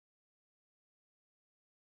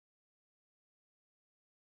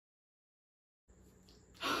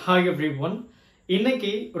Hi everyone.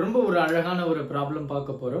 இன்னைக்கு ரொம்ப ஒரு அழகான ஒரு ப்ராப்ளம்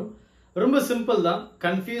பார்க்க போறோம். ரொம்ப சிம்பிள் தான்.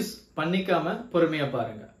 கன்ஃபியூஸ் பண்ணிக்காம பொறுமையா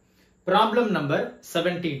பாருங்க. Problem number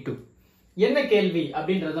 72. என்ன கேள்வி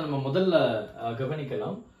அப்படின்றத நம்ம முதல்ல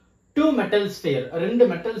கவனிக்கலாம். Two metal sphere, ரெண்டு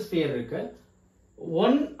metal sphere இருக்கு.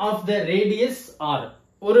 One of the radius r.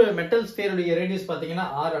 ஒரு metal sphere உடைய radius பாத்தீங்கன்னா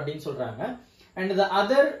r அப்படின்னு சொல்றாங்க. And the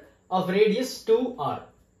other of radius 2r.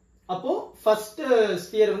 அப்போ ஃபர்ஸ்ட்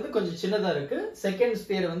ஸ்பியர் வந்து கொஞ்சம் சின்னதா இருக்கு, செகண்ட்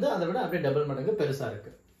ஸ்பியர் வந்து அதை விட அப்படியே டபுள் மடங்கு பெருசா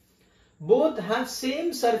இருக்கு. Both have same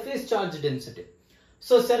surface charge density.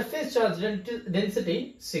 So surface charge density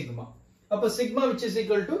sigma. அப்போ sigma which is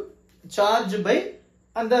equal to charge by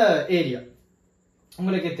அந்த ஏரியா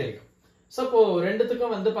உங்களுக்கே தெரியும். ஸோ அப்போ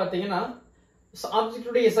ரெண்டுத்துக்கும் வந்து பாத்தீங்கன்னா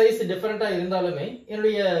ஆப்ஜெக்டுடைய சைஸ் டிஃபரெண்டா இருந்தாலுமே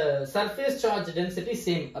என்னுடைய சர்ஃபேஸ் சார்ஜ் டென்சிட்டி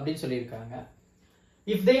சேம் அப்படின்னு சொல்லியிருக்காங்க.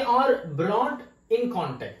 If they are brought in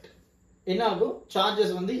contact, என்ன ஆகும்?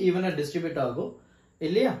 சார்ஜஸ் வந்து ஈவனா டிஸ்ட்ரிபியூட் ஆகும்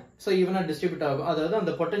இல்லையா? சோ ஈவனா டிஸ்ட்ரிபியூட் ஆகும், அதாவது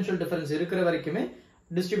அந்த பொட்டன்ஷியல் டிஃபரன்ஸ் இருக்கிற வரைக்குமே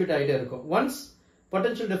டிஸ்ட்ரிபியூட் ஆகிட்டே இருக்கும். ஒன்ஸ்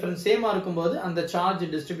பொட்டன்ஷியல் டிஃபரன்ஸ் சேமா இருக்கும்போது அந்த சார்ஜ்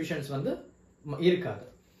டிஸ்ட்ரிபியூஷன்ஸ் வந்து இருக்காது.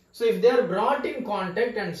 So if they are brought in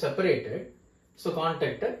contact and separated, so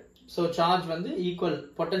contacted, so charge வந்து ஈக்குவல்,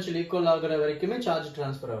 பொட்டன்ஷியல் ஈக்குவல் ஆகிற வரைக்குமே சார்ஜ்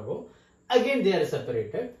டிரான்ஸ்ஃபர் ஆகும். Again they are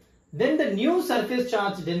separated, then the new surface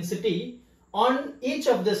charge density on each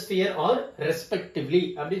of the sphere or respectively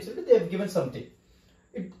அப்படின்னு சொல்லிட்டு they have given something.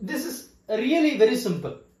 This is really very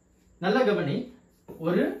simple. நல்ல கவனி,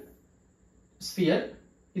 ஒரு sphere,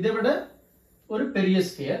 இதை விட ஒரு பெரிய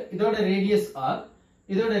ஸ்பியர், இதோட ரேடியஸ் r,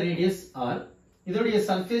 இதோட ரேடியஸ் r, இதோடைய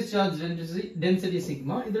சர்ஃபேஸ் சார்ஜ் டென்சிட்டி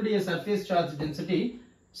சிக்மா, இதோடைய சர்ஃபேஸ் சார்ஜ் டென்சிட்டி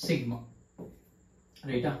சிக்மா.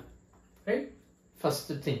 ரைட்டா? ரைட்.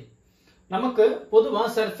 ஃபர்ஸ்ட் திங், நமக்கு பொதுவா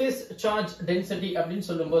சர்ஃபேஸ் சார்ஜ் டென்சிட்டி அப்படின்னு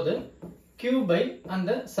சொல்லும்போது Q by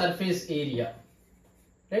அந்த surface area,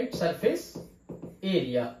 right? Surface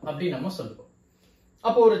area அப்படி நம்ம சொல்லுவோம்.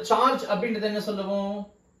 அப்போ ஒரு சார்ஜ் அப்படின்றது என்ன சொல்லுவோம்?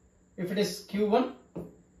 If it is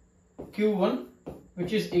Q1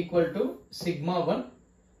 which is equal to sigma 1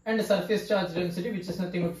 and the surface charge density which is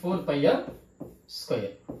nothing but 4 pi r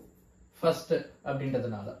square. First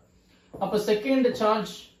அப்படின்றதுனால. அப்போ second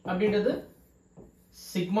charge அப்படின்றது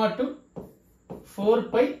sigma 2 4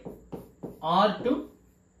 pi r2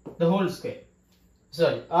 the whole square.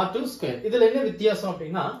 Sorry, r2 square. இதுல என்ன வித்தியாசம்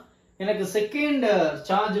அப்படின்னா, எனக்கு second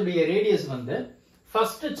charge உடைய radius வந்து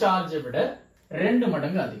ஃபர்ஸ்ட் சார்ஜ் விட 2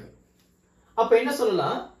 மடங்கு அதிகம். அப்ப என்ன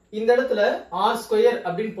சொல்லலாம்? இந்த இடத்துல r ஸ்கொயர்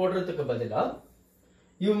அப்படின்னு போடுறதுக்கு பதிலா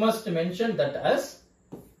you must mention that as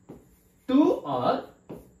 2r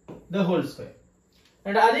the whole square.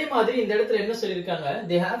 and அதே மாதிரி இந்த இடத்துல என்ன சொல்லிருக்காங்க?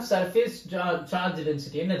 they have surface charge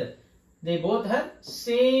density. என்னது? they both have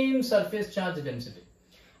same surface charge density.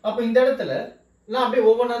 அப்ப இந்த இடத்துல நான் அப்படியே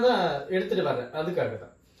ஒவ்வொன்றா தான் எடுத்துட்டு வரேன், அதுக்காக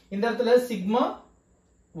தான். இந்த இடத்துல சிக்மா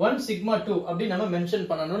 1 சிக்மா 2 அப்படி நம்ம மென்ஷன்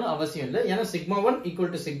பண்ணணும்னு அவசியம் இல்லை, ஏன்னா சிக்மா 1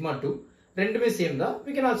 ஈக்குவல் டு சிக்மா 2 ரெண்டுமே சேம் தான்.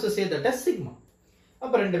 we can also say that as sigma.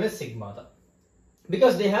 அப்ப ரெண்டுமே சிக்மா தான்,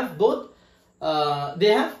 because they have both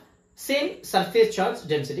they have same surface charge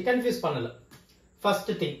density. Confuse பண்ணல. ஃபர்ஸ்ட்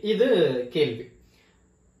திங், இது கேள்வி.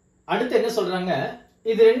 அடுத்து என்ன சொல்றாங்க?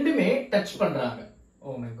 இது ரெண்டுமே டச் பண்றாங்க.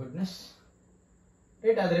 oh my goodness,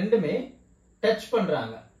 right? அது ரெண்டுமே டச்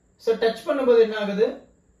பண்றாங்க. சோ டச் பண்ணும்போது என்ன ஆகுது?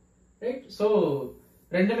 ரைட்? சோ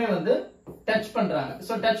ரெண்டுமே வந்து டச் பண்றாங்க.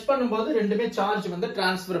 சோ டச் பண்ணும்போது ரெண்டுமே சார்ஜ் வந்து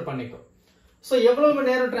டிரான்ஸ்ஃபர் பண்ணிக்கும். சோ எவ்வளவு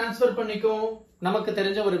நேரம் டிரான்ஸ்ஃபர் பண்ணிக்கும்? நமக்கு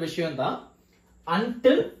தெரிஞ்ச ஒரு விஷயம் தான்.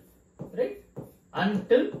 until, right?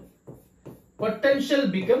 until potential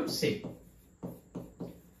becomes same.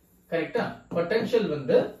 கரெக்ட்டா? potential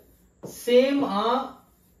வந்து சேம்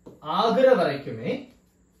ஆகுற வரைக்குமே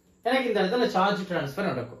எனக்கு இந்த இடத்துல சார்ஜ் டிரான்ஸ்ஃபர்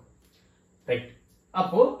நடக்கும். ரைட்?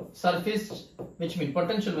 அப்போ சர்ஃபேஸ் which mean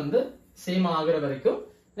potential வந்து சேம் ஆகுற வரைக்கும்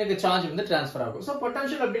எனக்கு சார்ஜ் வந்து டிரான்ஸ்ஃபர் ஆகும். சோ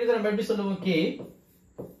பொட்டன்ஷியல் அப்படிங்கறத நம்ம எப்படி சொல்லுவோம்? K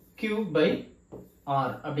Q by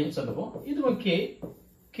R அப்படின்னு சொல்லுவோம். இதுவும் K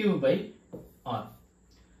Q by R.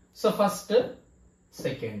 So first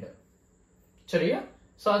second, சரியா?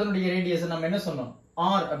 சோ அதனுடைய ரேடியஸ் நம்ம என்ன சொன்னோம்?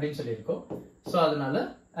 R அப்படின்னு சொல்லியிருக்கோம். சோ அதனால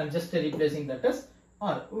I'm just replacing that as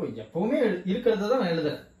R. ஓ, எப்பவுமே இருக்கிறத தான் நான்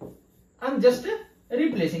எழுதுறேன். I'm just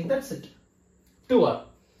replacing that's it. 2r.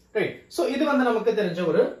 Right? So இது வந்து நமக்கு தெரிஞ்ச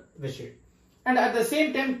ஒரு விஷயம். And at the same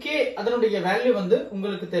time K அதனுடைய வேல்யூ வந்து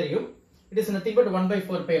உங்களுக்கு தெரியும். It is nothing but 1 by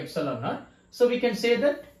 4 pi epsilon naught. So we can say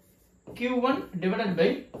that Q1 divided by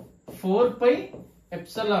 4 pi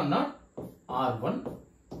epsilon naught R1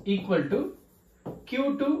 equal to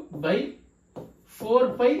Q2 by 4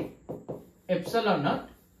 pi epsilon naught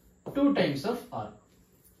 2 times of R.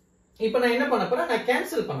 இப்போ நான் என்ன பண்ண போறேன்? நான்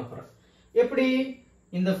cancel பண்ண போறேன். எப்படி?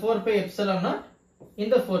 இந்த 4 pi epsilon naught,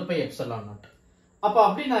 இந்த 4 pi epsilon naught. அப்ப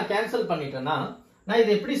அப்படி நான் கேன்சல் பண்ணிட்டேன்னா நான்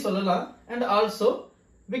இதை எப்படி சொல்லலாம்? and also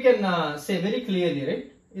we can say very clearly, right?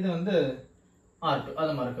 இது வந்து R2 அத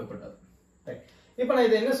மறக்க கூடாது. ரைட். இப்போ நான்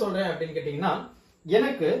இது என்ன சொல்றேன் அப்படினு கேட்டிங்கனா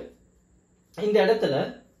எனக்கு இந்த இடத்துல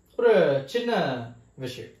ஒரு சின்ன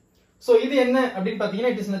விஷயம். சோ இது என்ன அப்படினு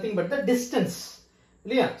பாத்தீங்கன்னா it is nothing but the distance.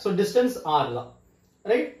 இல்லையா? சோ distance R தான்.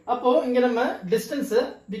 ரைட்? அப்போ இங்க நம்ம distance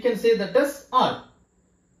we can say that as R.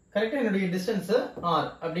 கரெக்ட்டா என்னுடைய distance R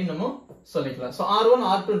அப்படி நம்ம சொல்லிக்கலாம். So R1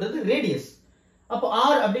 R2ன்றது radius. அப்போ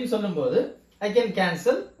R அப்படி சொல்லும்போது I can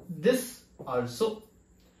cancel this also.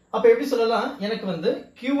 அப்ப எப்படி சொல்லலாம்? எனக்கு வந்து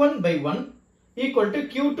q1 by 1 equal to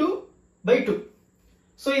q2 by 2.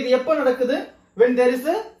 So இது எப்ப நடக்குது? when there is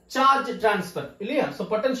a charge transfer. இல்லையா? சோ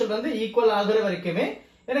பொட்டன்ஷியல் வந்து ஈக்குவல் ஆகுற வரைக்குமே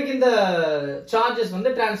எனக்கு இந்த சார்ஜஸ் வந்து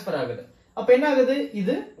ட்ரான்ஸ்ஃபர் ஆகுது. அப்ப என்ன ஆகுது?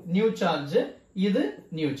 இது நியூ சார்ஜ், இது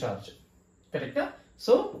நியூ சார்ஜ். கரெக்ட்டா?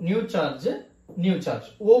 சோ நியூ சார்ஜ்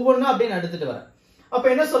ஒவ்வொண்ணா அப்படியே எடுத்துட்டு வரேன். அப்ப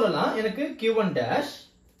என்ன சொல்லலாம்? எனக்கு q1 dash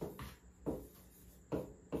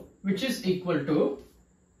which is equal to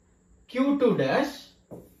q2 dash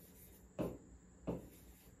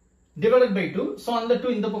divided by 2. So அந்த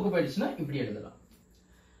 2 இந்த பக்கம் போயிடுச்சுனா இப்படி எழுதலாம்.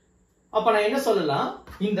 அப்ப நான் என்ன சொல்லலாம்?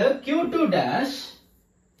 இந்த q2 dash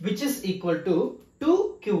which is equal to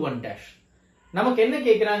 2q1 dash. நமக்கு என்ன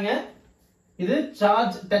கேக்குறாங்க? இது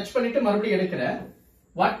சார்ஜ் டச் பண்ணிட்டு மறுபடியும் எடுக்கிறேன்.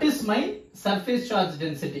 What is my surface charge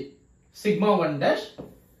density? sigma 1 dash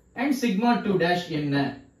and sigma 2 dash என்ன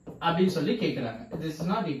அப்படினு சொல்லி கேக்குறாங்க. this is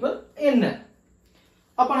not equal என்ன.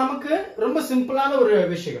 அப்ப நமக்கு ரொம்ப சிம்பிளான ஒரு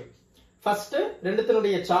விஷயம். ஃபர்ஸ்ட்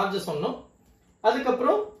ரெண்டுத்தினுடைய சார்ஜ் சொன்னோம். அதுக்கு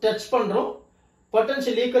அப்புறம் டச் பண்றோம்.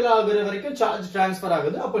 பொட்டன்ஷியல் ஈக்குவல் ஆகுற வரைக்கும் சார்ஜ் ட்ரான்ஸ்ஃபர்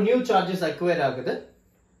ஆகுது. அப்ப நியூ சார்ஜஸ் அக்வயர் ஆகுது.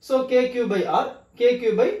 So kq by r kq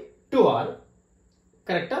by 2r.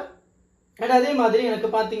 கரெக்ட்டா? அண்ட் அதே மாதிரி எனக்கு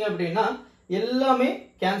பாத்தீங்க அப்படினா எல்லாமே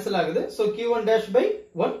கேன்சல் ஆகுது. So q1 dash by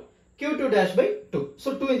 1 q2 dash by 2. So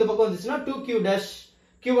 2 இந்த பக்கம் வந்துச்சுனா 2q dash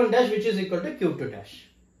q1 dash which is equal to q2 dash.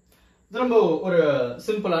 இது ரொம்ப ஒரு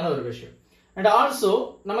சிம்பிளான ஒரு விஷயம். அண்ட் ஆல்சோ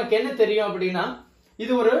நமக்கு என்ன தெரியும் அப்படினா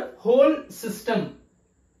இது ஒரு ஹோல் சிஸ்டம்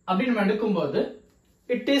அப்படி நம்ம எடுக்கும்போது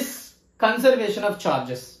it is conservation of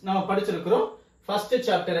charges. நாம படிச்சிருக்கிறோம் ஃபர்ஸ்ட்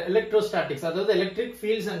சாப்டர் எலக்ட்ரோஸ்டாட்டிக்ஸ், அதாவது எலக்ட்ரிக்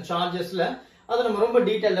ஃபீல்ட்ஸ் அண்ட் சார்ஜஸ்ல அத நம்ம ரொம்ப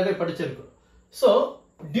டீடைலாவே படிச்சிருக்கோம். So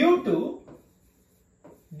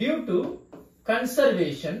due to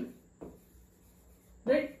conservation,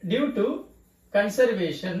 right? due to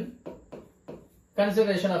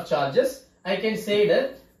conservation of charges, I can say that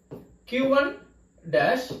q1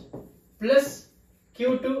 dash plus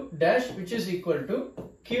q2 dash which is equal to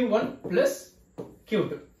q1 plus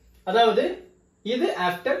q2. அதாவது இது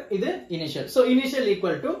after, இது initial. So initial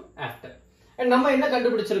equal to after. And நம்ம என்ன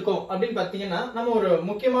கண்டுபிடிச்சிருக்கோம் அப்படினு பாத்தீங்கன்னா நம்ம ஒரு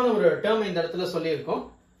முக்கியமான ஒரு டேர்ம் இந்த இடத்துல சொல்லி இருக்கோம்.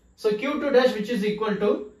 So q2 dash which is equal to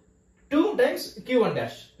 2 times q1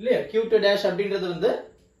 dash. இல்லையா? q2 dash அப்படின்றது வந்து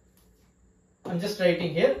I'm just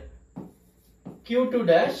writing here q2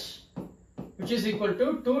 dash which is equal to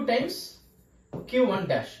 2 times q1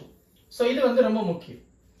 dash. So இது வந்து ரொம்ப முக்கியம்.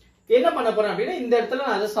 என்ன பண்ண போறேன் அப்படினா இந்த இடத்துல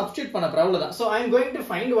நான் அதை சப்ஸ்டிட்யூட் பண்ண போறேன் அவ்வளவுதான். So I am going to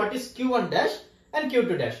find what is q1 dash and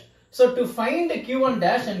q2 dash. So to find q1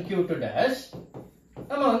 dash and q2 dash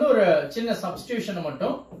நம்ம வந்து ஒரு சின்ன சப்ஸ்டிட்யூஷன்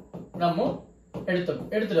மட்டும் நம்ம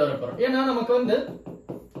எடுத்துட்டு வர போறோம். ஏன்னா நமக்கு வந்து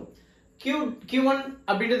q1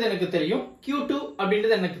 அப்படின்றது எனக்கு தெரியும், q2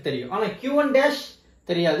 அப்படின்றது எனக்கு தெரியும். ஆனா q1 dash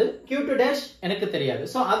தெரியாது, q2 dash எனக்கு தெரியாது.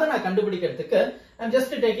 சோ அத நான் கண்டுபிடிக்கிறதுக்கு I am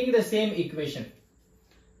just taking the same equation.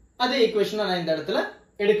 அதே ஈக்குவேஷனை நான் இந்த இடத்துல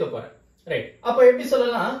எடுக்க போறேன். ரைட். அப்ப எப்படி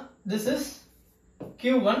சொல்லலாம்? this is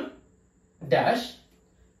q1 dash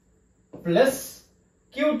plus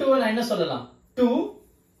q2 நான் என்ன சொல்லலாம்? 2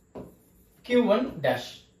 q1 dash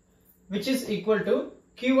which is equal to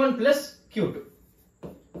q1 plus q2.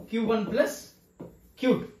 q1 plus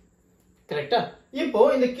q2. கரெக்ட்டா? இப்போ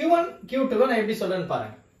இந்த q1 q2 நான் எப்படி சொல்றேன்னு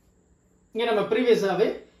பாருங்க. இங்க நம்ம previous-ஆவே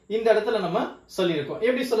இந்த இடத்துல நம்ம சொல்லி இருக்கோம்.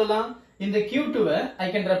 எப்படி சொல்லலாம்? இந்த q2 I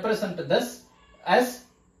can represent this as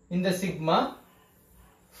இந்த sigma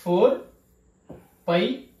 4 pi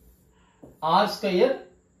r square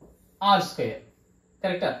r square.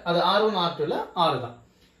 கரெக்ட்டா? அது r1 r2 ல r தான்.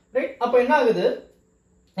 ரைட்? அப்ப என்ன ஆகுது?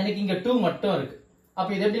 எனக்கு இங்க 2 மட்டும் இருக்கு. அப்ப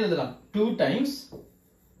இது எப்படி எழுதலாம்? 2 times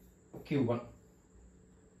q1.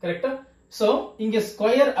 கரெக்ட்டா? சோ இங்க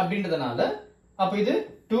ஸ்கொயர் அப்படின்றதனால அப்ப இது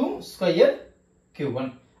 2 ஸ்கொயர் q1.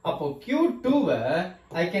 அப்போ q2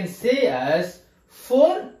 I can say as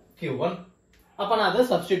 4q1. அப்ப நான் அதை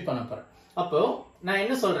சப்ஸ்டிட்யூட் பண்ண போறேன். அப்போ நான்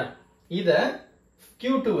என்ன சொல்றேன்? இத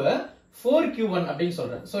q2 4q1 அப்படினு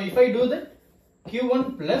சொல்றேன். So if I do that q1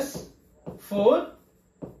 plus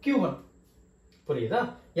 4q1. புரியுதா?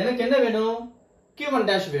 எனக்கு என்ன வேணும்? q1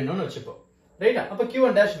 dash வேணும்னு வெச்சுப்போம். ரைட்டா? அப்ப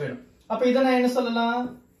q1 dash வேணும். அப்ப இத நான் என்ன சொல்லலாம்?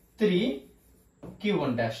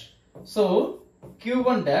 3q1 dash. So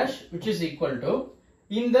q1 dash which is equal to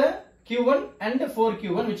இந்த Q1 and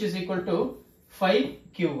 4Q1 which is equal to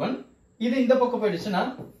 5Q1. இது இந்த பக்கம் போயிடுச்சுன்னா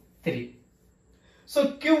 3. So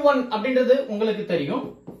Q1 அப்படின்றது உங்களுக்கு தெரியும்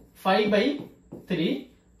 5 by 3.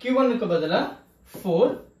 Q1 க்கு பதிலா 4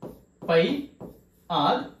 pi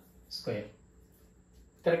r square.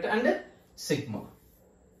 Correct? And sigma.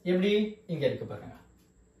 எப்படி இங்க இருக்கு பாருங்க.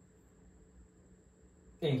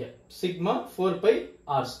 இங்க sigma 4 pi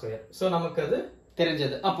r square. So நமக்கு அது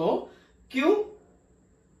தெரிஞ்சது. அப்போ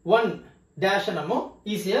Q1 dash நம்ம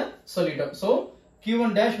ஈஸியா சொல்லிட்டோம். So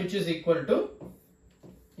Q1 dash which is equal to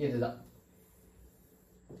இதுதான்.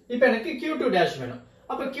 இப்போ எனக்கு Q2 dash வேணும்.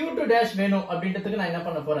 அப்ப Q2 dash வேணும் அப்படின்றதுக்கு நான் என்ன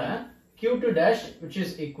பண்ண போறேன்? Q2 dash which is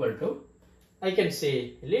equal to I can say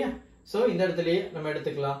இல்லையா? So இந்த இடத்துலயே நம்ம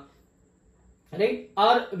எடுத்துக்கலாம். Right?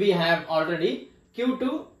 Or we have already Q2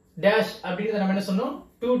 dash அப்படிங்கறத நம்ம என்ன சொன்னோம்?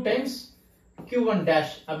 2 times Q1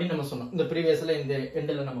 dash அப்படின்னு நம்ம சொன்னோம். இந்த previous-ல இந்த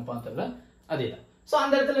எண்ட்ல நம்ம பார்த்தோம்ல அதேதான். So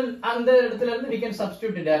அந்த இடத்துல இருந்து we can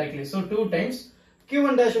substitute it directly. So 2 times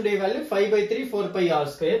Q1 dash உடைய value 5 by 3 4 pi r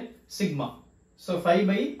square sigma. So 5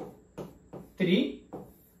 by 3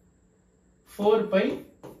 4 pi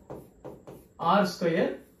r square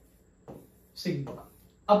sigma.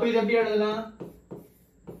 அப்ப இது எப்படி எழுதலாம்?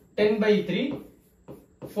 10 by 3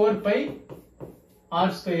 4 pi r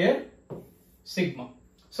square sigma.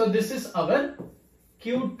 So this is our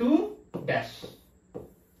Q2 dash.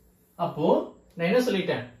 அப்போ நான் என்ன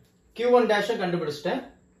சொல்லிட்டேன்? Q1 dash கண்டுபிடிச்சிட்டேன்,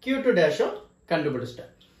 Q2 dash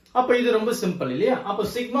கண்டுபிடிச்சிட்டேன். அப்ப இது ரொம்ப சிம்பிள் இல்லையா? அப்ப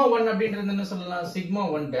sigma 1 அப்படின்றது என்ன சொல்லலாம்? sigma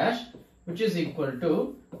 1 dash which is equal to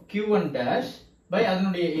Q1 dash by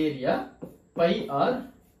அதனுடைய ஏரியா pi r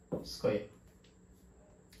square.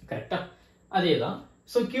 கரெக்ட்டா? அதேதான்.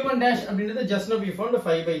 So Q1 dash அப்படின்றது just now we found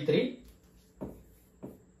 5 by 3.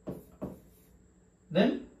 Then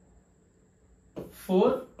 4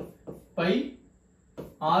 pi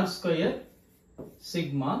r square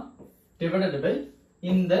sigma divided by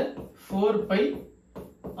இந்த 4 pi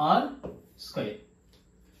r square.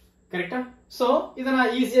 கரெக்ட்டா? So இத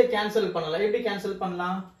நான் ஈஸியா cancel பண்ணலாம். எப்படி கேன்சல்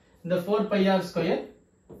பண்ணலாம்? இந்த 4 pi r square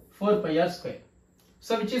 4 pi r square.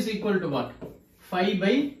 So which is equal to what? 5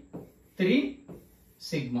 by 3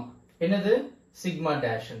 sigma. என்னது? sigma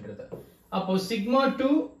dash ன்றது. அப்போ sigma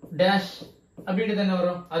 2 dash அப்படின்றது என்ன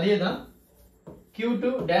வரும்? அதேதான் Q2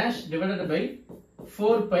 dash divided by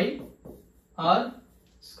 4 pi r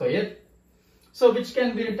square. So which can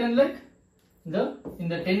be written like in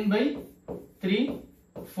the 10 by 3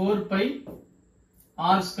 4 pi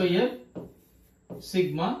r square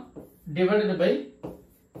sigma divided by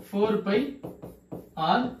 4 pi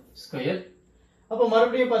r square. அப்ப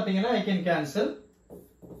மறுபடியும் பாத்தீங்கன்னா I can cancel.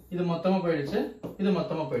 இது மொத்தமா போயிடுச்சு, இது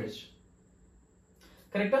மொத்தமா போயிடுச்சு.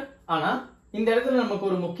 கரெக்ட்டா? ஆனா இந்த இடத்துல நமக்கு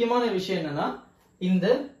ஒரு முக்கியமான விஷயம் என்னன்னா இந்த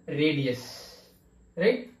ரேடியஸ்.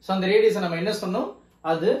 ரைட்? சோ அந்த ரேடியஸை நம்ம என்ன சொன்னோம்?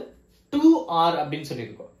 அது 2r அப்படின்னு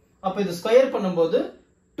சொல்லிருக்கோம். அப்ப இது ஸ்கொயர் பண்ணும்போது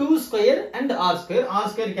 2 square and r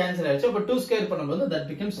square cancel ஆயிடுச்சு. அப்ப 2 square பண்ணும்போது that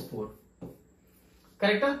becomes 4.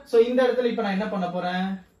 கரெக்ட்டா? சோ இந்த இடத்துல இப்ப நான் என்ன பண்ண போறேன்?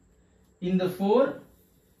 இந்த 4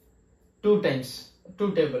 2 times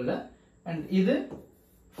 2 டேபிள்ல and இது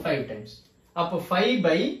 5 times. அப்ப 5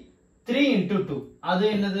 by 3 into 2 அது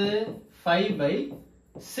என்னது? 5 by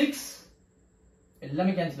 6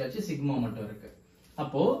 எல்லாமே கேன்சல் ஆச்சு, சிக்மா மட்டும் இருக்கு.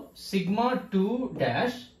 அப்போ sigma 2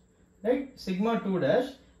 dash, right? sigma 2 dash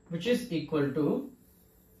which is equal to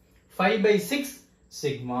 5 by 6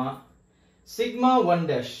 sigma, sigma 1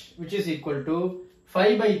 dash which is equal to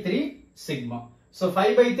 5 by 3 sigma. So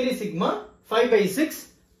 5 by 3 sigma, 5 by 6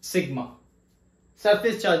 sigma.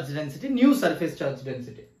 Surface charge density, new surface charge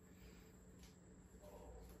density.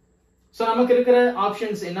 So நமக்கு இருக்கிற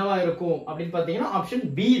options என்னவா இருக்கும் அப்படின்னு பாத்தீங்கன்னா option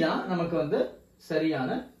B தான் நமக்கு வந்து சரியான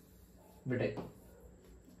விடை.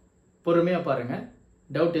 பொறுமையா பாருங்க,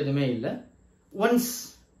 டவுட் எதுவுமே இல்ல. Once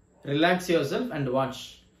relax your self and watch,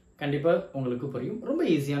 கண்டிப்பா உங்களுக்கு புரியும். ரொம்ப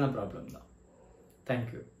ஈஸியான ப்ராப்ளம் தான்.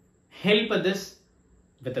 Thank you. Help this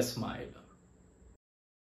with a smile.